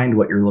can't find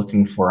what you're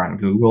looking for on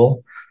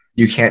Google,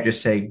 you can't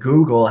just say,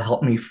 Google,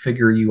 help me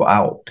figure you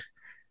out.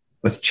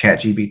 With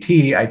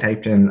ChatGPT, I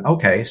typed in,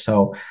 okay,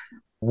 so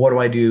what do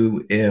I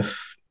do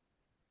if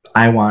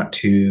I want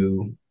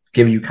to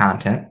give you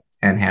content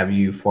and have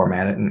you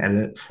format it and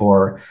edit it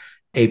for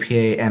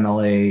APA,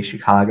 MLA,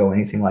 Chicago,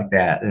 anything like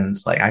that? And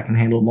it's like, I can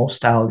handle most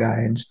style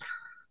guides.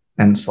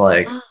 And it's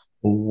like,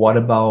 what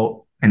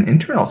about an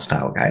internal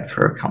style guide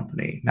for a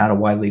company, not a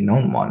widely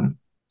known one?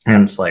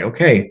 And it's like,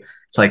 okay,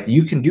 it's like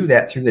you can do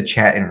that through the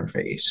chat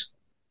interface,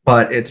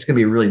 but it's going to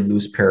be really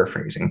loose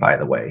paraphrasing, by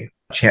the way.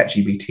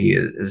 ChatGPT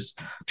is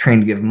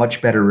trained to give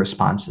much better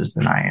responses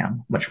than I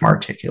am, much more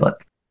articulate.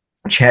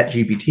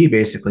 ChatGPT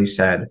basically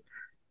said,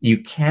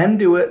 you can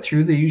do it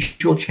through the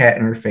usual chat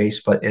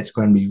interface, but it's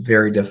going to be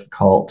very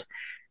difficult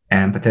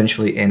and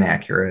potentially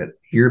inaccurate.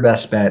 Your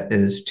best bet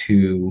is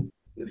to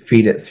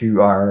feed it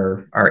through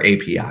our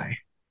API.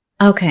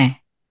 Okay.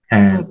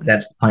 And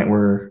that's the point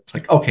where it's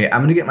like, okay, I'm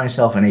going to get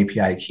myself an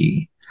API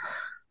key.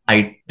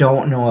 I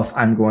don't know if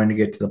I'm going to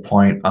get to the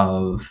point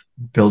of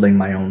building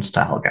my own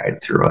style guide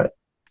through it.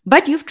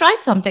 But you've tried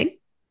something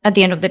at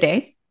the end of the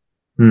day,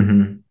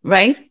 Mm-hmm.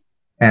 right?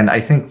 And I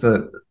think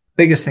the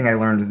biggest thing I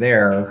learned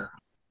there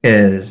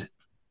is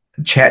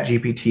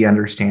ChatGPT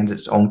understands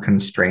its own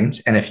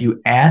constraints. And if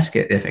you ask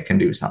it if it can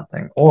do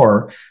something,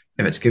 or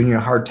if it's giving you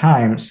a hard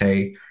time,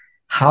 say,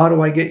 how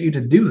do I get you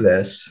to do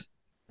this?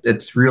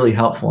 It's really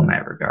helpful in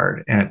that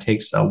regard. And it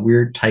takes a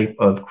weird type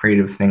of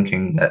creative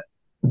thinking that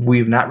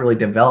we've not really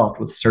developed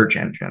with search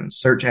engines.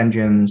 Search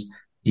engines,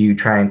 you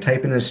try and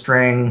type in a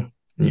string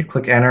and you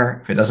click enter.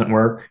 If it doesn't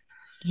work,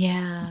 you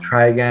Yeah.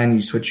 try again,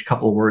 you switch a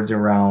couple of words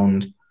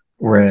around.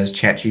 Whereas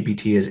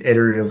ChatGPT is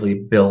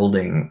iteratively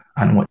building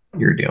on what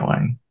you're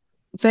doing.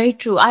 Very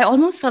true. I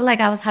almost felt like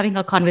I was having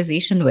a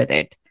conversation with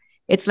it.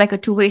 It's like a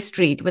two-way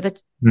street. With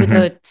Mm-hmm.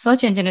 a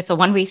search engine, it's a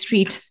one-way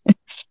street.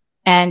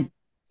 And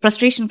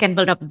frustration can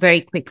build up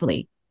very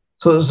quickly.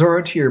 So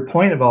Zora, to your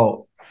point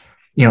about,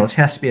 this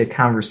has to be a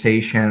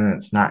conversation,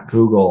 it's not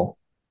Google.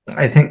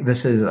 I think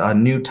this is a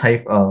new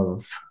type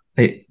of,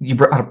 you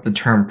brought up the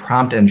term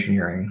prompt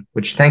engineering,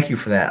 which thank you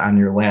for that on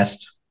your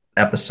last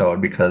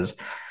episode, because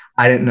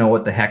I didn't know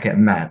what the heck it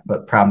meant.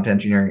 But prompt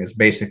engineering is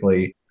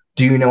basically,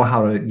 do you know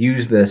how to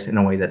use this in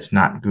a way that's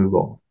not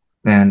Google?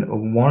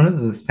 And one of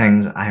the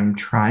things I'm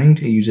trying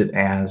to use it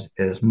as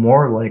is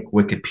more like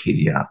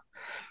Wikipedia.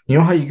 You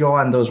know how you go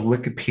on those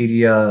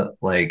Wikipedia,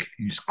 like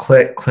you just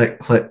click, click,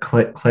 click,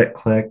 click, click,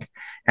 click,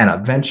 and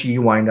eventually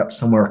you wind up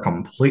somewhere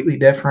completely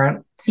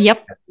different.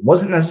 Yep. It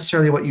wasn't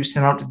necessarily what you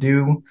set out to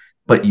do,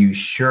 but you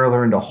sure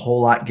learned a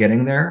whole lot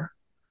getting there.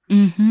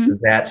 Mm-hmm.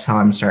 That's how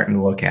I'm starting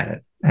to look at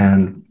it.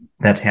 And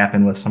that's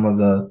happened with some of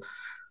the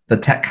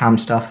tech com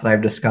stuff that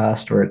I've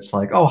discussed, where it's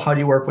like, oh, how do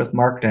you work with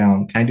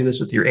Markdown? Can I do this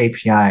with your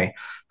API?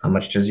 How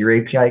much does your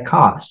API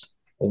cost?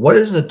 Well, what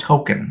is a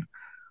token?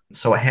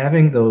 So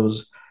having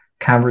those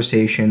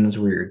conversations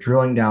where you're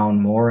drilling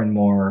down more and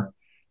more,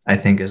 I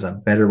think is a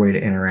better way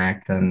to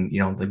interact than,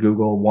 the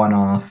Google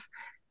one-off.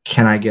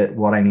 Can I get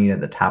what I need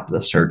at the top of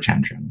the search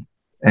engine?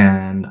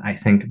 And I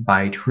think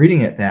by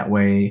treating it that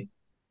way,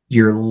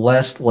 you're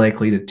less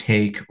likely to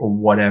take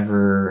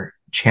whatever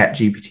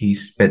ChatGPT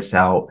spits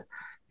out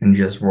and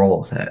just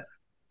roll with it.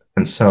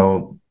 And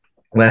so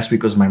last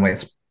week was my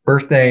wife's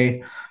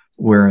birthday.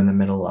 We're in the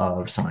middle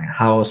of selling a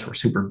house. We're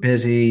super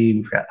busy.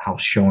 We've got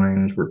house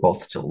showings. We're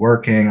both still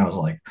working. I was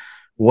like,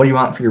 what do you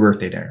want for your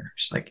birthday dinner?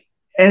 She's like,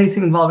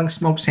 anything involving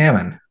smoked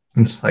salmon.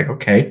 And it's like,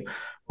 okay,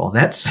 well,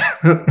 that's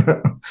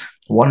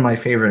one of my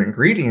favorite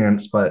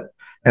ingredients.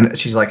 And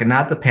she's like,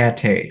 not the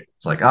pate.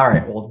 It's like, all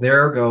right, well,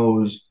 there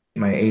goes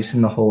my ace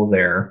in the hole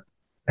there.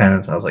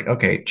 And so I was like,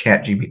 okay,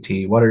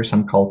 ChatGPT, what are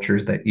some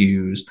cultures that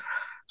use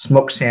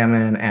smoked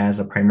salmon as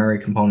a primary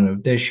component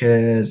of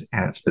dishes?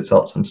 And it spits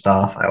out some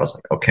stuff. I was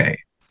like, okay,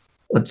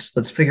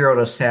 let's figure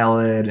out a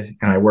salad.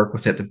 And I work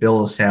with it to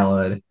build a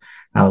salad.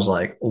 And I was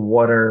like,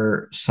 what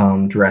are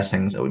some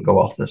dressings that would go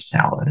off this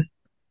salad?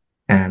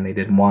 And they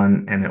did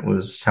one, and it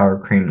was sour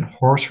cream and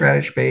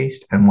horseradish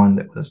based, and one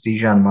that was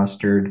Dijon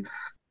mustard,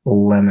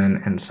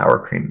 lemon, and sour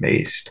cream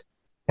based.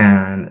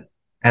 And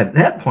at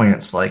that point,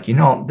 it's like,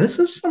 this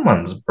is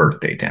someone's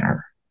birthday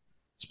dinner,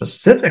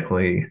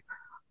 specifically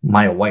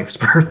my wife's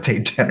birthday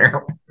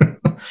dinner.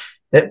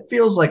 It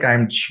feels like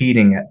I'm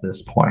cheating at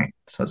this point.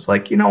 So it's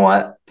like, you know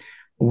what?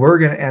 We're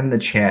going to end the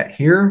chat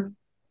here.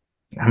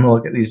 I'm going to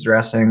look at these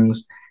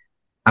dressings.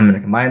 I'm going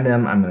to combine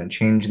them. I'm going to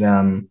change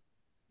them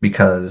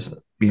because,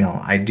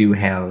 I do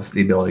have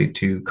the ability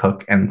to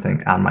cook and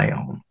think on my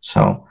own.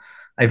 So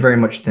I very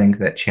much think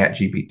that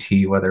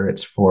ChatGPT, whether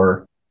it's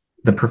for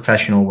the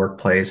professional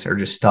workplace or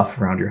just stuff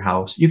around your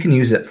house, you can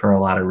use it for a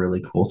lot of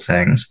really cool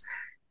things.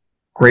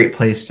 Great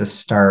place to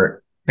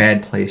start,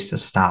 bad place to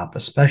stop,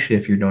 especially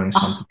if you're doing Oh,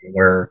 something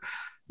where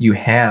you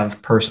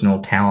have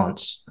personal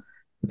talents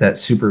that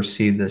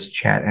supersede this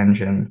chat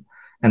engine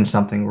and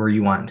something where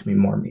you want it to be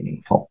more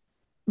meaningful.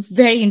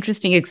 very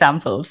interesting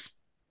examples.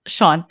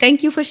 Sean,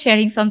 thank you for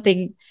sharing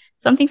something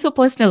so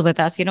personal with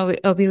us. We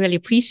really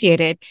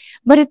appreciate it.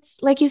 But it's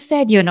like you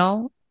said,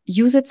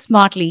 use it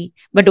smartly,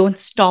 but don't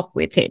stop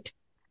with it.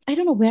 I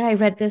don't know where I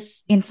read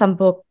this in some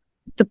book.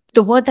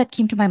 The word that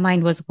came to my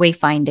mind was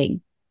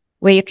wayfinding,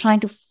 where you're trying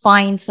to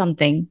find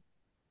something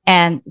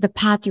and the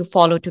path you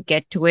follow to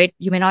get to it,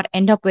 you may not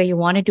end up where you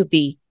wanted to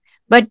be,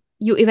 but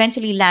you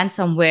eventually land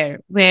somewhere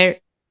where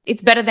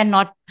it's better than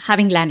not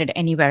having landed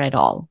anywhere at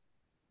all.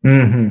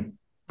 Mm-hmm.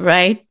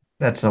 Right?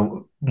 That's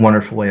a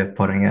wonderful way of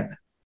putting it.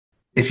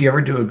 If you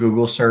ever do a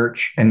Google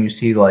search and you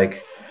see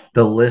like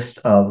the list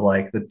of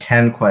like the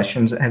 10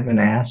 questions that have been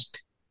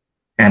asked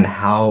and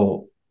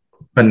how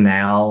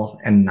banal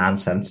and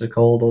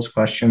nonsensical those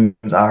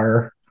questions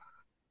are,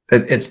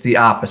 it's the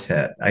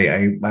opposite.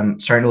 I'm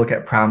starting to look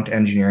at prompt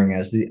engineering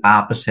as the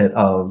opposite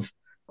of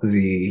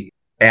the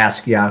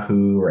Ask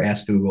Yahoo or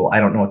Ask Google. I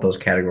don't know what those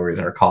categories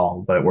are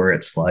called, but where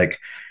it's like,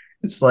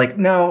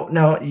 no,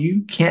 no,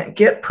 you can't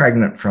get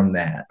pregnant from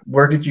that.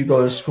 Where did you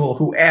go to school?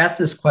 Who asked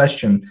this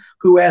question?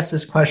 Who asked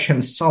this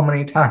question so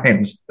many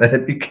times that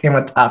it became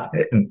a top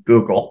hit in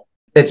Google?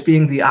 It's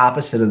being the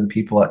opposite of the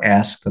people that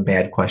ask the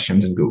bad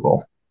questions in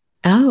Google.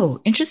 Oh,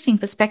 interesting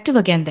perspective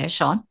again there,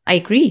 Sean. I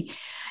agree.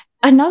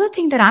 Another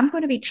thing that I'm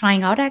going to be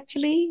trying out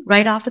actually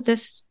right after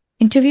this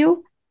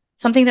interview,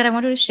 something that I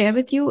wanted to share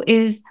with you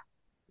is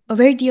a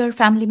very dear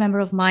family member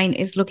of mine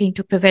is looking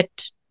to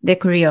pivot their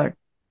career.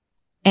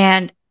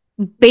 And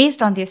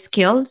based on their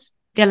skills,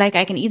 they're like,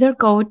 I can either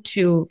go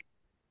to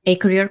a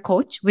career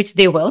coach, which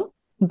they will,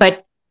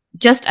 but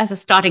just as a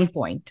starting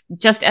point,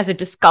 just as a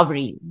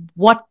discovery,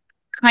 what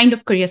kind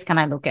of careers can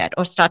I look at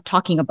or start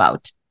talking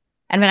about?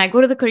 And when I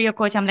go to the career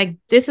coach, I'm like,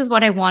 this is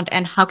what I want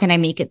and how can I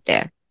make it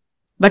there?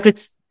 But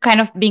it's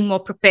kind of being more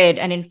prepared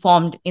and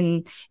informed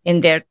in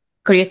their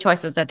career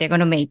choices that they're going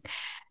to make.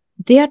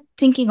 They are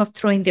thinking of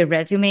throwing their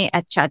resume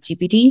at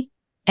ChatGPT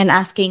and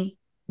asking,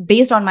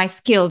 based on my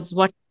skills,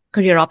 what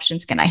career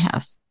options can I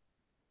have?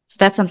 So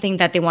that's something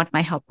that they want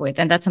my help with.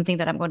 And that's something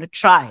that I'm going to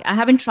try. I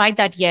haven't tried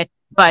that yet,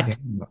 but Yeah.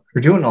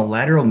 We're doing a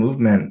lateral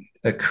movement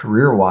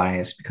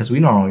career-wise because we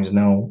don't always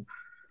know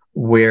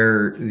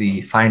where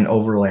the fine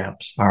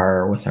overlaps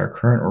are with our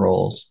current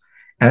roles.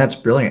 And that's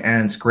brilliant.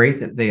 And it's great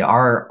that they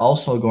are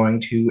also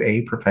going to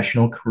a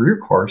professional career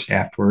course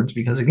afterwards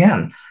because,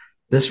 again,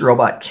 this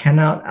robot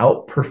cannot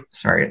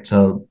it's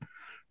a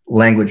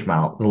language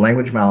model. The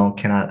language model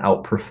cannot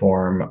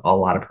outperform a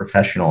lot of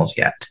professionals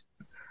yet.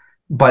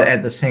 But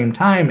at the same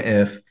time,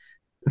 if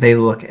they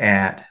look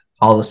at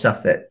all the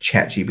stuff that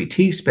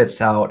ChatGPT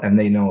spits out and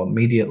they know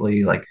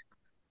immediately, like,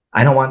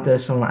 I don't want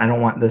this one, I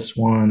don't want this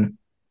one.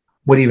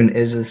 What even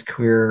is this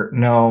career?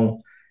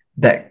 No,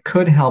 that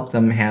could help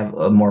them have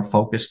a more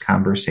focused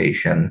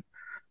conversation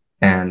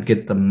and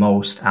get the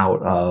most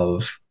out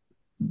of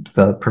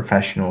the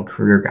professional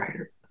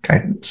career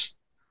guidance.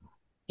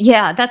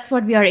 yeah, that's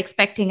what we are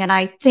expecting. And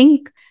I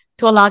think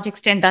to a large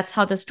extent, that's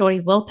how the story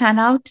will pan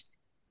out.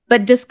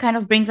 But this kind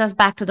of brings us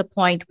back to the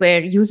point where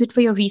use it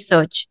for your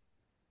research,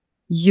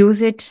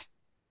 use it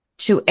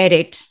to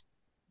edit,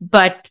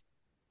 but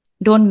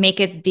don't make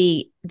it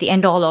the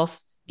end all of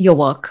your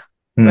work,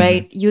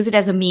 right? Use it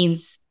as a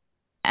means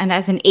and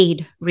as an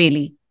aid,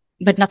 really,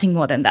 but nothing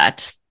more than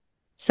that.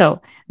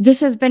 So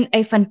this has been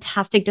a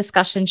fantastic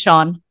discussion,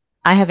 Sean.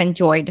 I have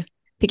enjoyed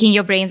picking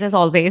your brains as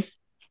always.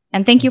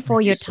 And thank you for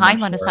Thank your you so time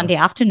much, on a Laura. Sunday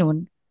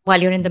afternoon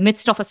while you're in the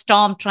midst of a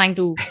storm trying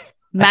to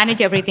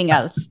manage everything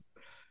else.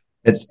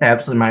 It's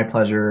absolutely my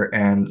pleasure.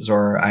 And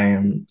Zora, I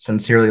am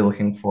sincerely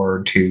looking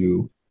forward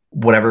to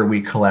whatever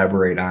we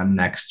collaborate on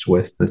next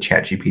with the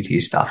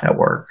ChatGPT stuff at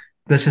work.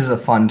 This is a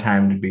fun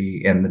time to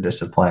be in the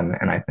discipline,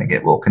 and I think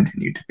it will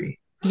continue to be.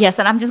 Yes,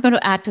 and I'm just going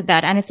to add to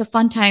that. And it's a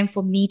fun time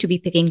for me to be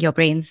picking your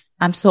brains.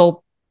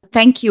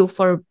 Thank you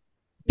for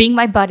being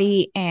my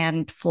buddy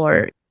and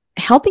for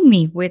helping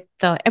me with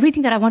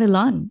everything that I want to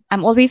learn.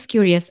 I'm always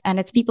curious, and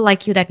it's people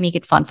like you that make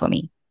it fun for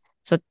me.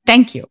 So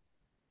thank you.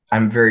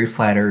 I'm very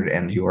flattered,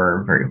 and you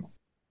are very.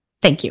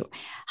 Thank you.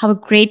 Have a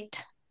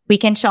great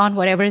weekend, Sean,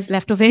 whatever is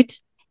left of it.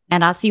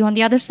 And I'll see you on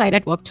the other side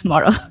at work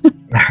tomorrow.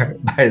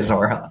 Bye,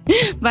 Zora.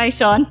 Bye,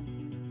 Sean.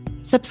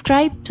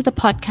 Subscribe to the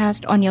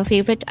podcast on your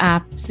favorite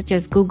app, such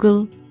as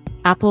Google,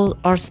 Apple,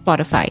 or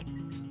Spotify.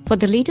 For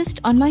the latest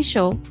on my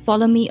show,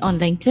 follow me on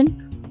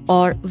LinkedIn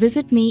or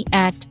visit me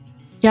at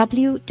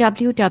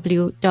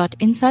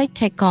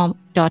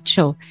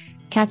www.insidetechcom.show.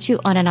 Catch you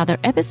on another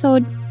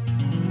episode.